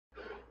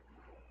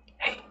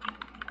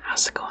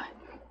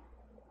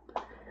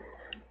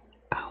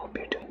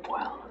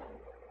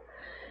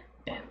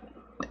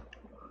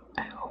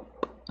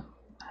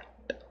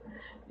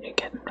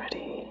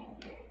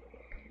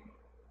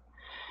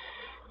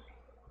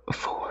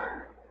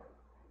for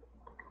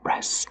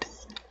rest,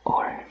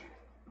 or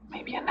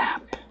maybe a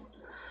nap,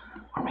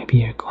 or maybe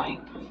you're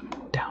going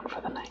down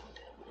for the night.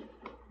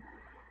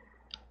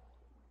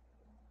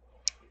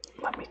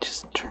 Let me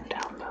just turn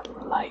down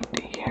the light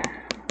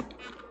here.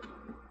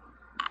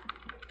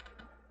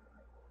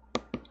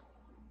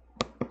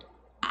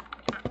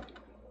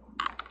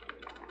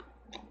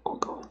 We'll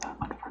go with that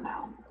one for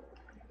now.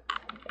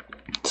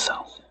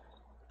 So,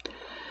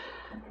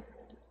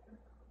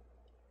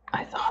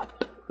 I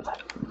thought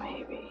that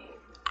maybe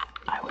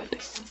I would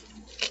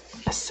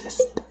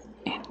assist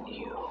in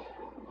you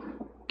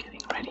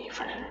getting ready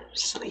for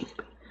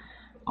sleep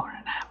or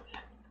a nap,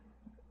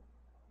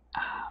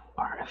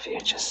 or if you're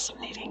just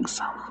needing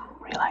some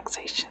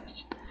relaxation.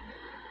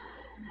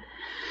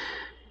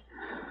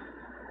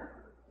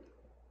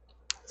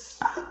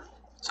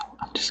 So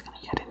I'm just gonna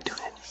get into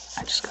it.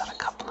 I just got a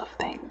couple of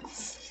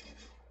things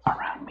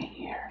around me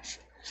here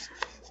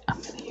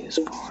I'm gonna use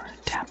for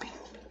tapping.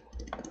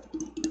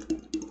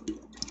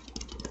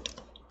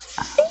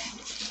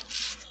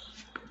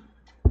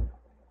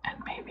 And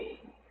maybe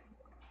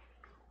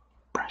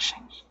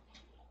brushing.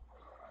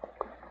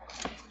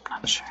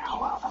 Not sure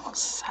how well that will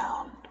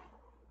sound.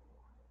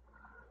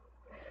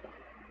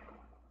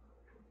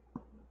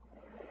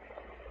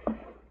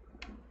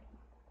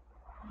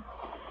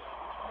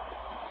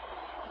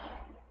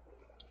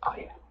 Oh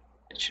yeah,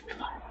 it should be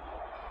fine.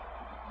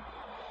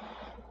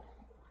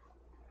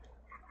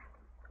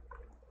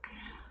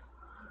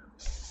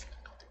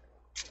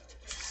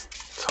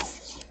 So,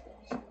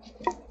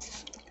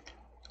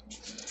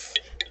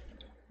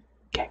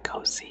 get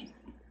cozy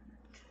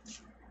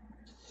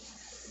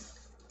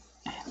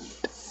and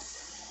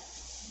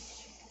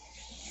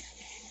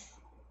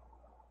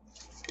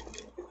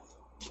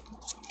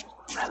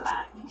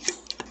relax.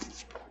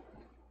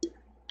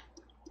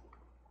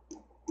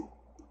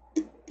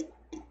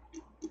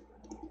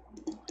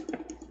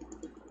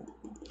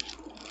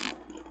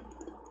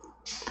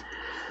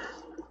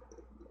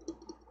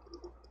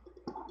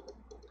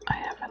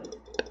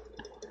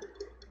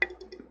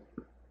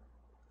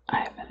 I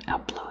haven't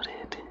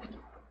uploaded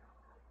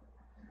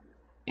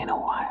in a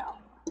while,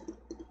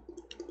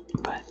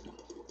 but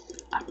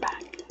I'm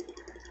back.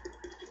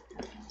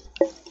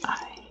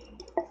 I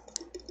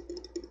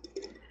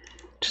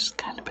just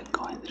kind of been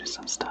going through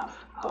some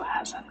stuff. Who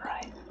hasn't,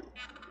 right?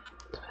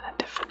 It's been a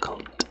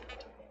difficult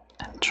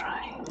and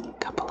trying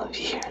couple of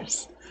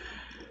years.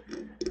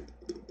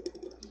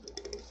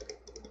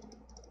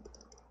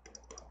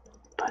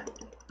 But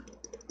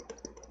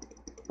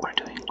we're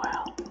doing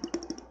well.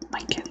 My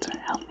kids are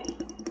healthy.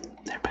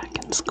 They're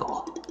back in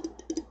school.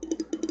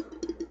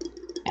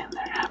 And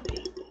they're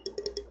happy.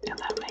 And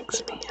that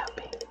makes me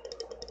happy.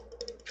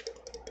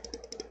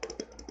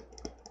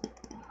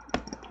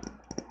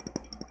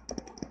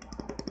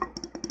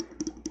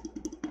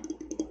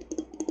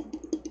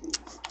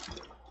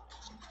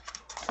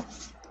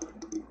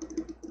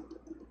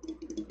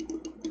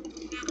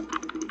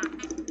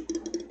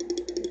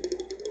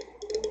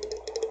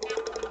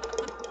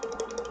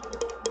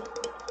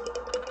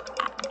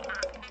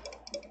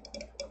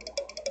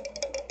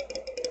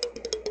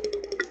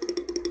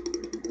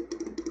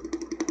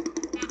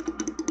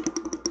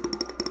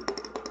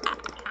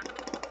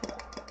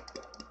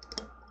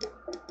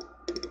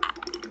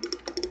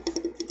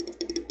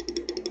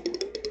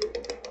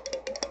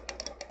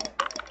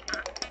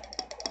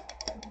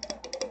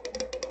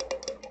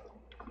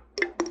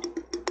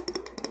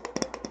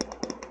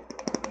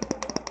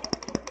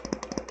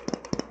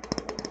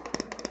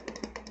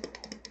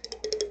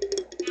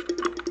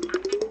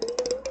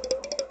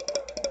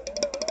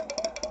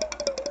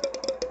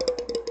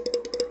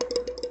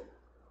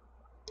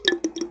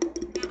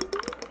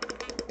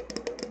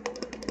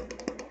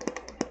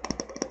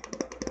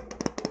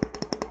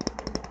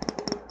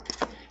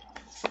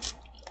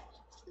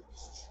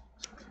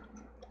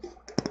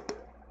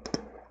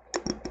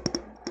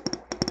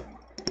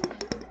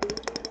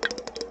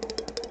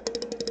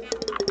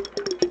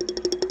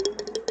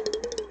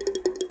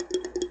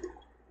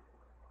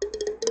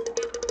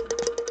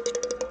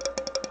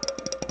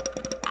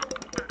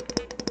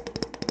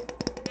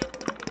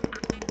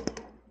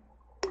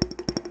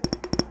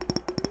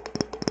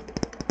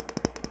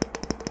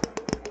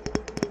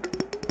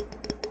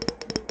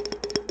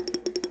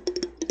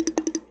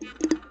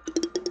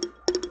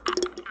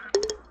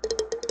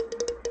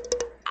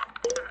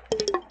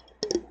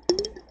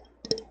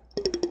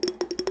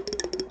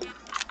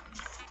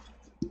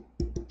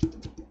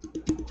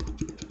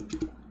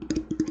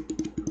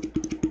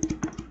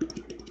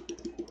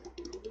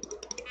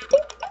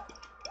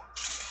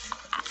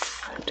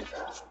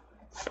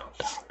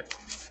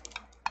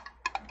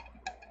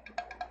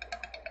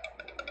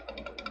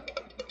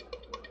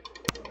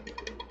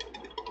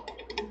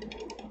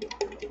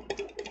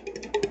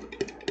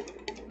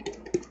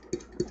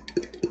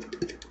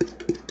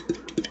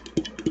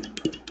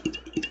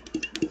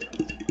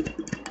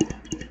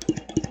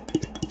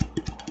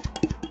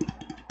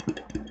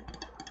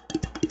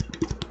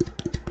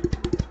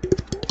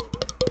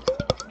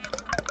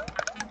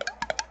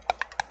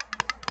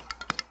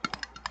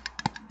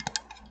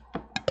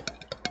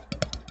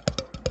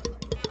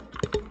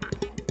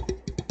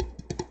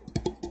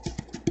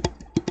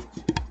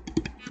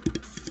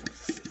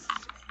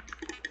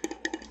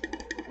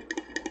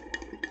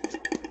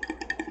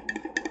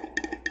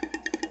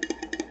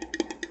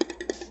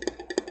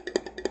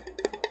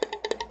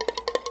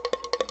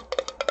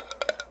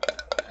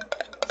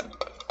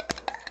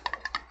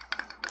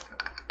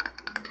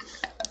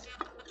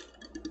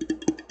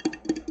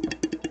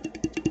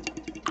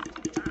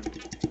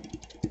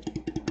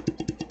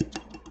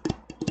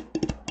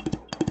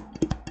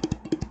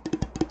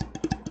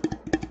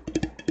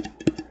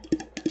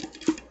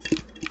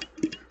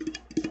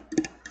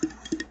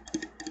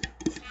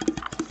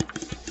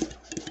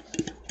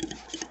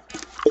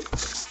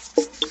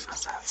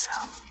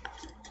 sound.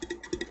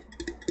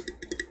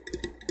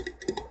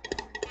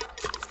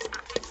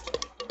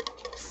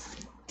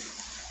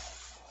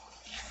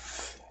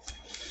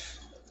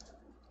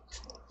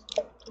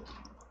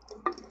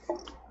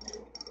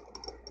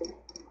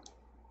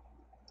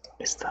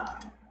 Is the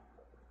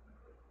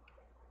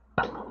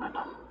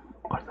aluminum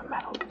or the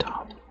metal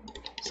top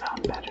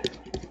sound better?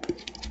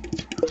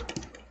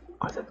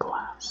 Or the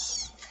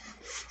glass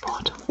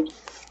bottom?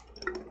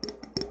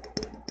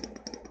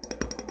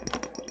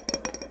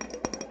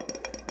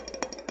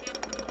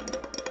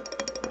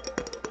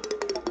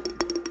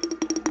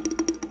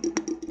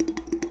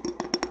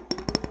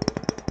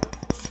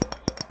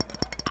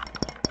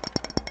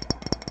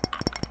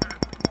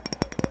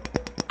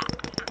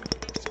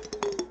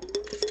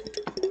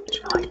 Do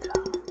you like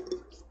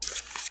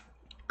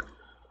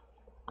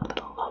a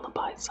little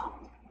lullaby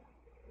song?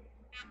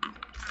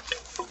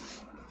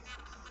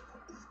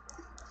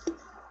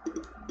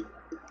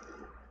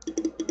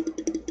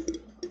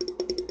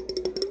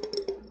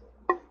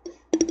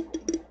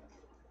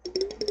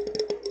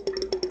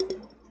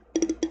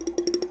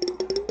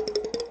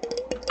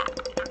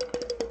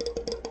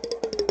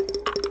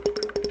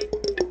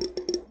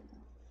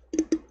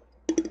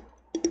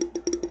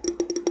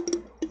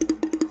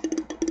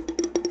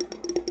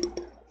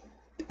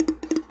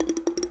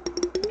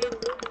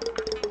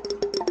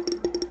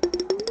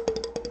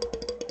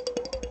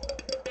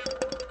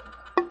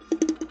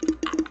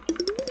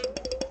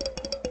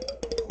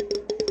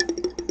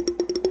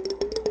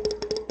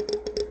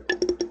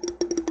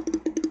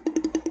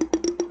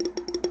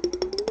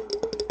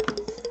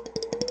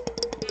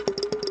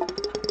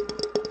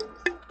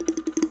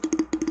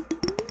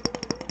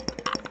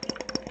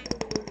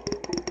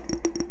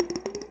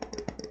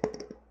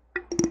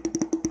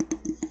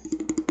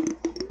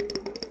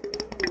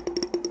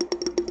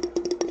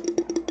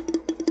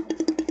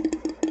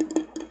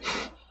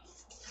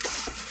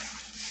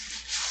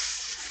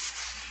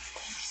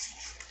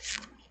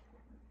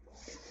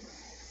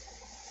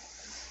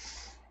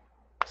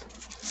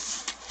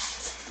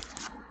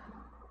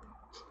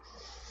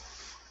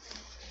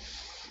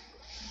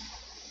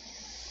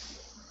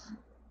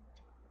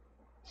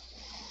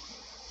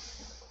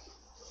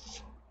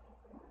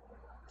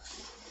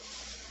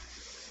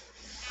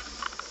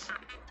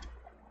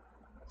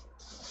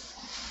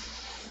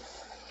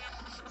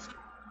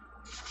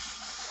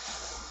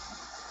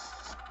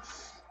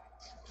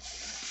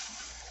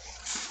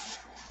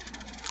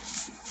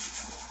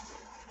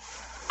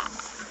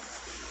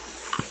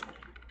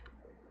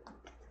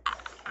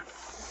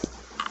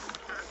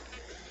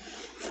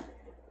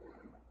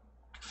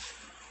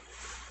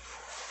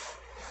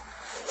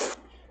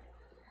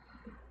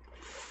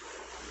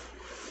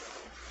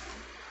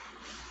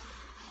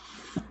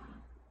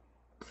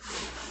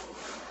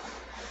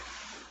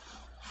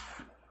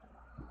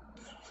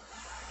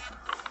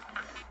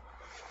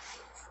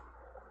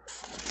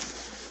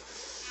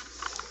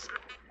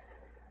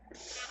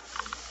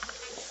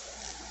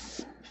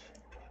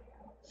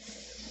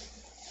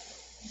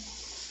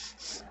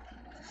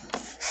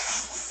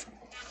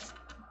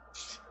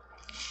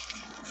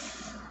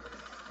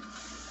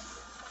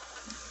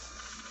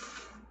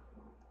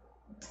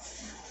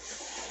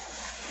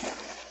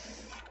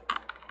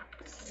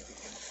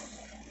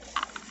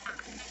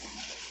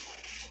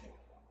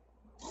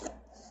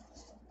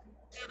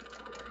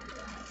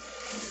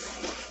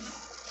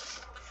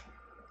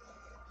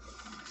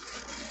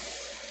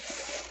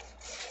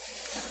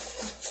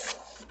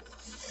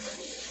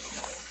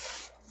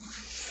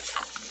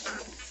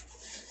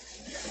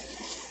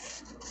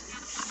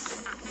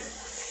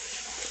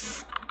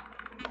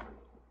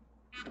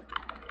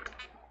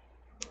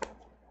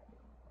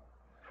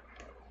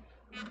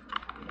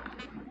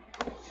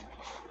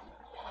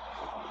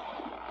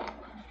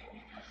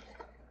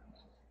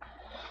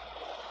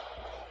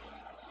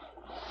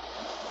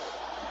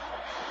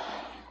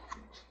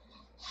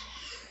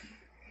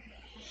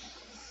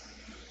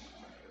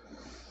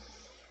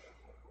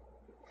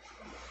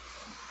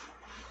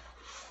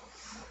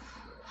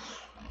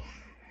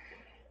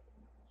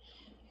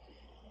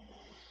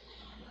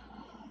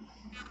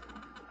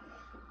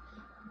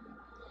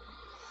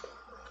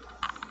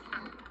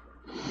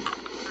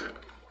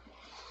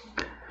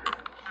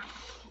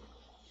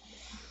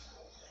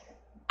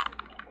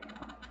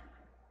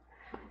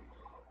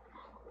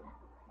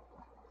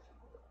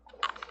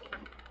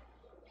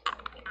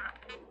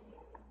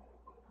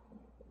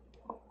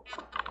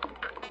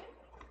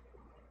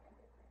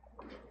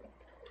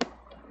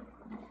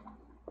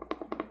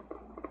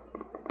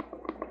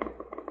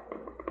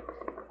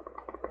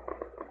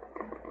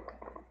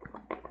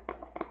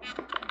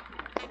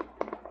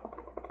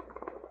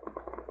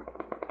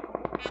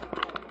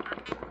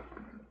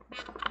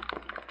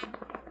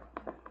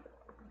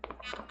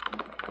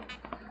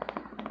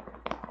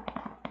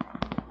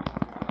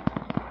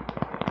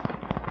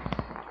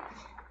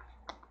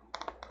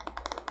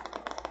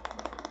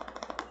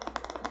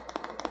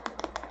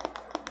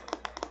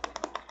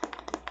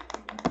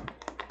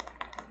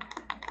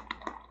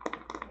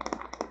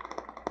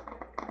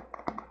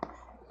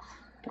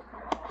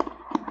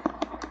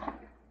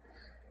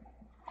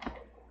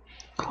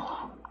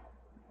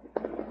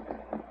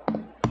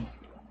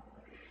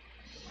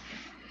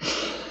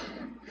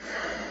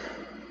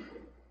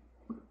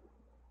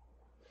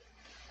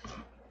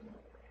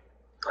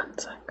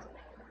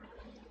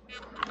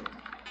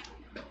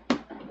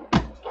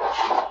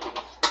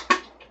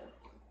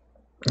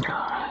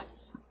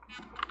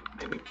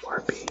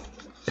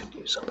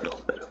 use a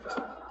little bit of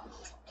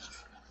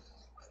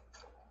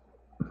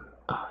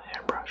a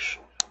hairbrush.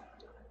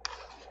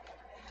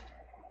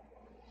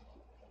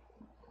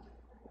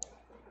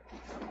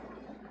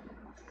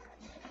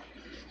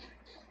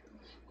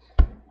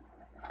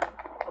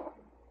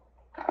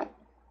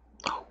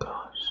 Oh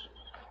gosh.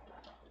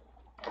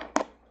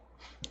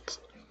 It's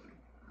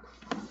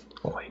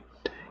quite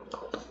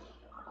tangled.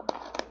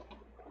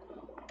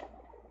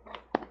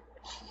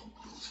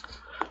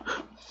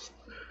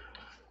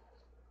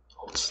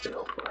 Hold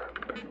still, Barb.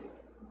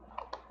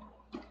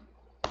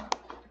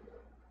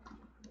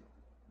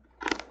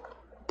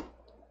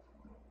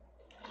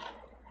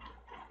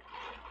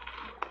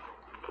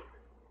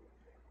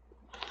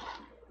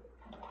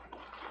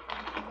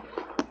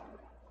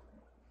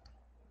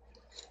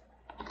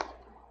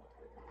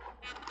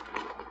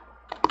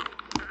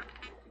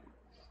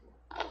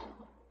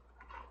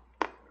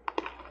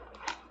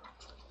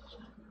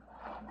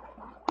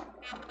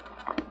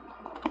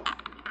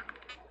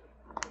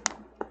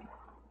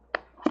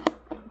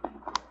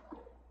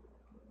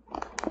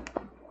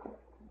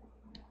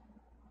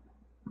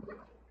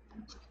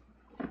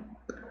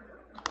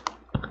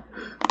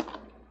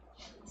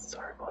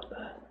 Sorry about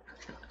that.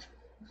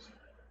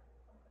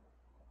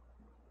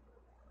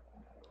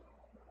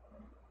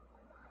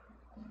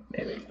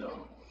 There we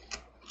go.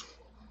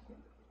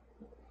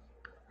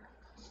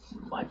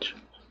 Much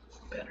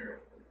better.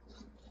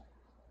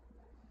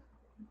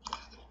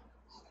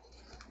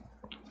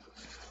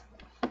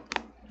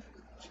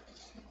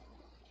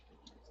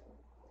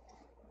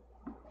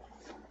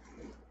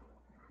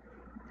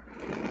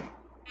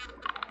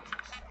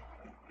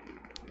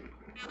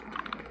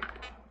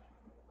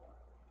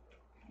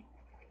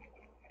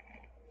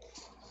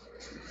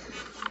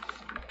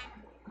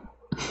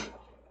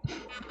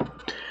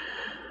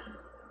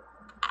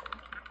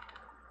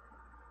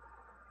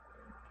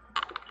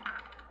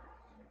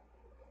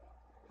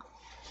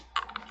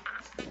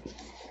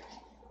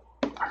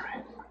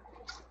 Alright.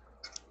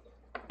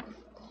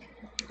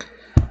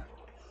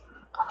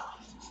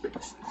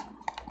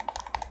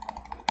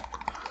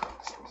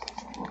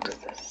 We'll do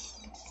this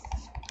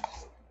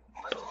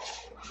little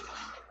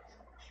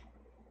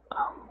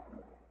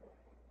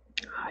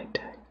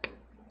high-tech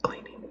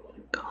cleaning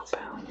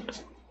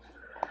compound.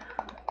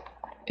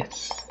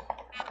 It's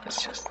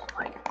just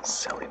like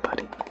Silly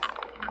Buddy,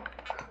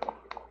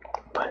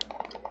 but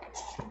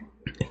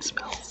it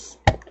smells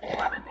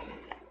lemony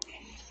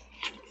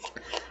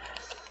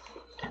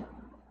and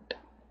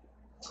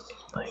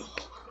like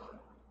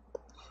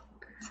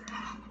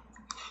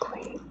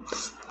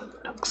cleans the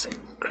nooks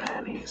and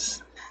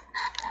crannies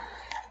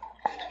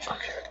of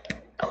your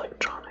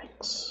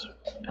electronics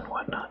and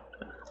whatnot.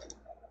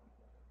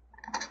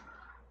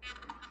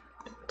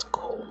 It's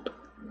cold.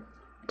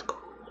 It's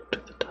cold to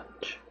the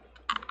touch.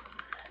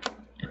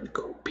 And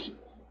goopy.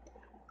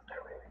 I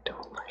really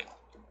don't like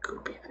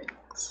goopy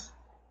things.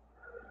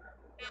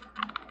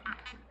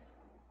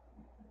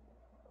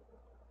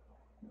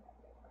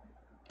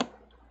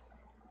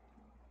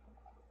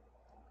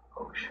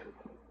 Oh shoot.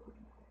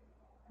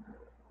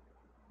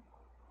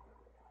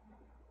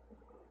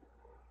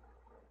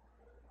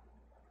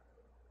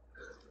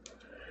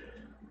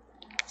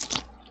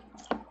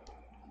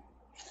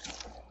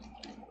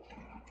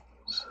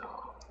 So,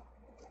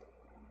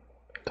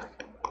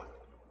 technically,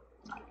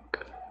 not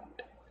good.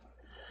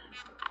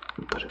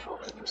 Put it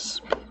over the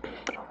speaker,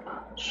 but I'm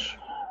not sure.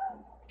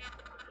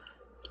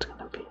 It's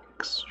gonna be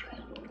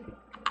extremely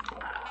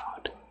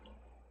loud.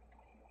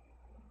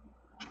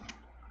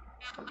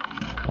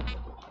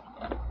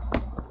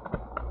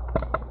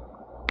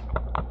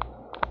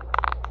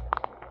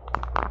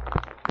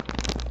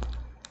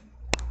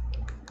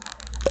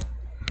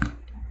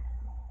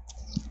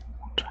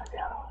 Try the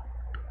other one.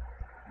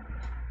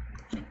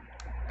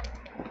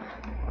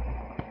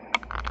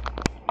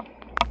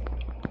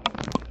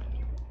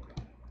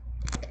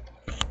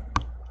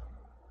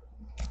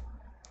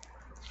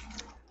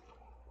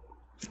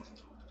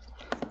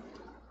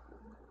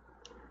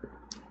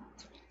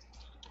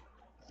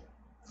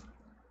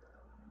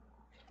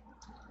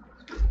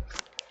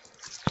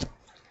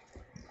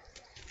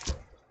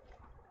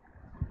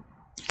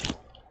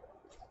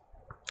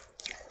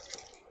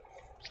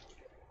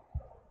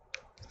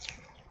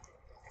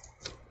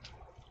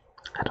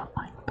 I don't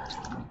like that.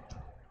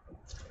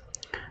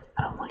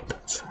 I don't like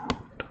that sound.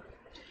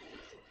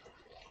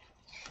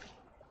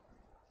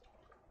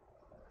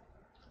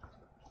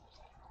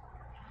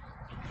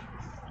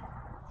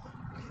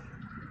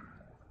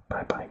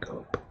 Bye bye,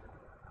 goop.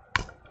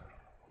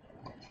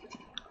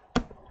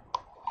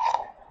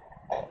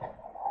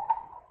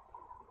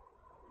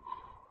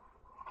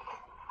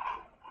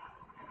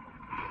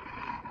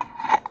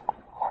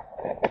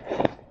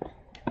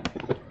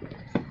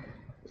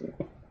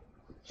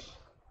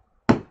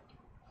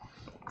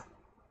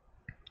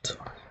 Sorry.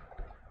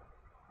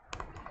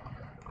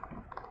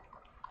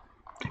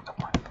 Pick up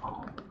my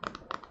phone.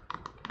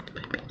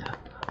 Maybe that.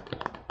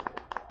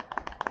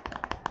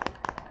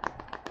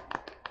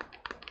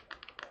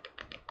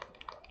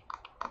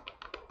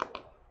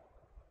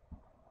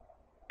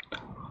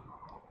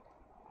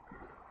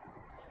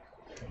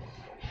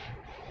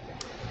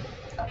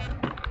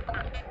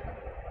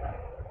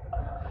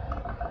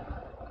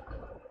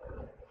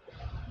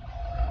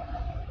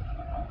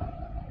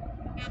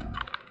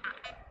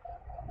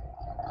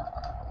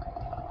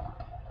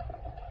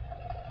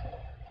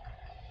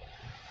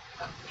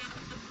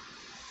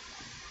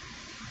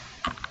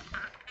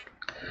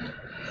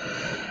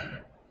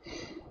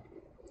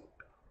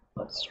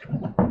 was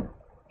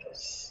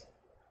this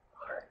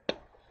heart,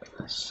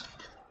 this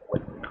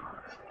wooden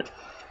heart.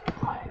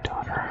 My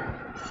daughter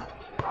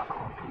brought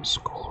home from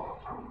school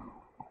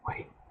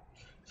wait.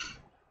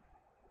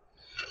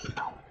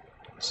 No,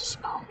 this is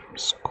not from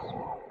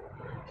school.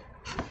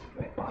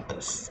 We bought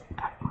this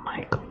at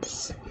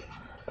Michael's.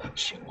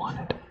 She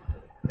wanted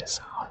this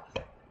heart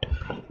to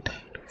paint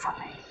for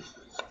me.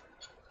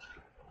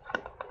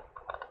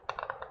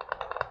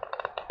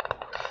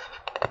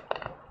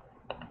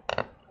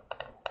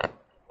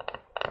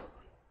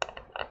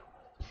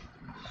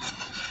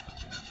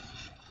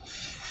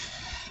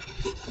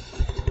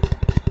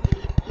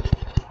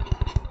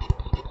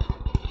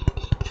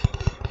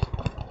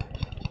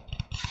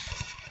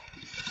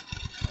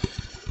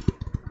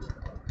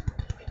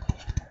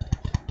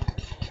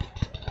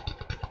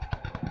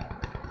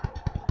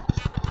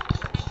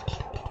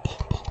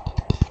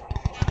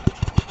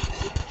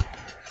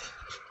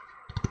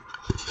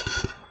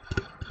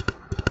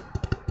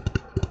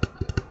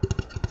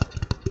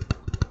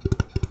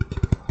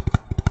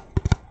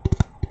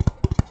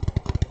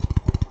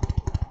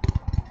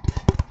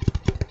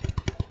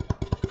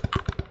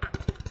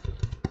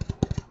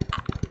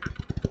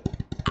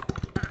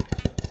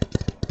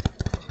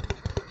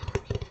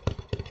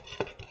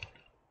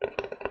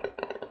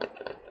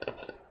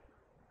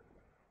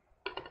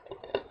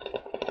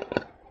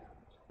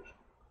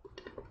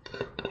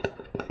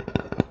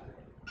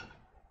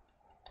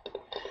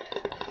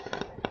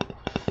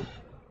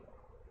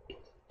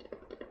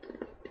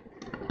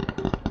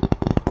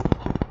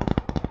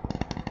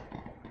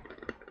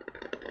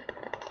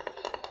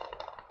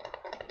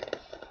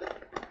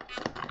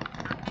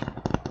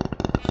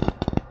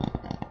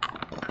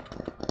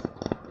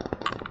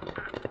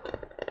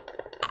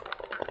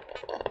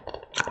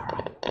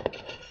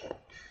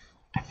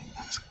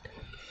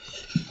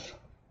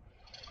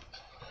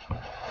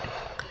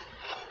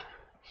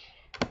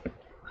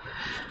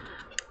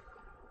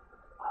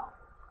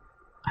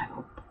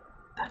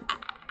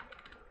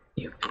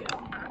 You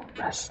feel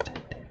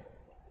rested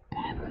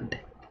and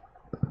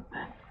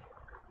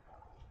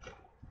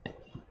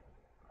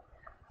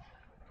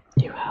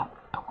you have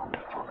a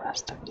wonderful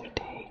rest of your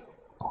day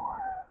or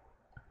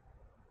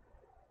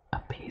a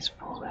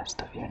peaceful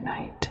rest of your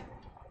night.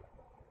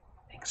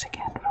 Thanks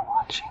again for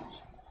watching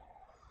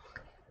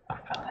or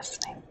for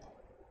listening,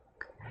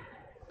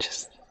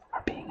 just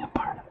for being a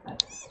part of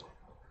this.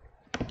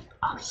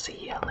 I'll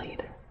see you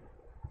later.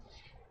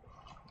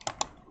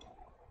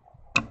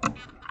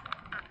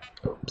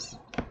 Oops,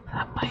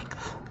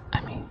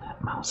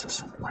 that mouse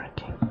isn't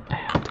working. I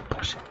have to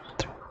push it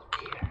through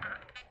here.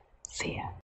 See ya.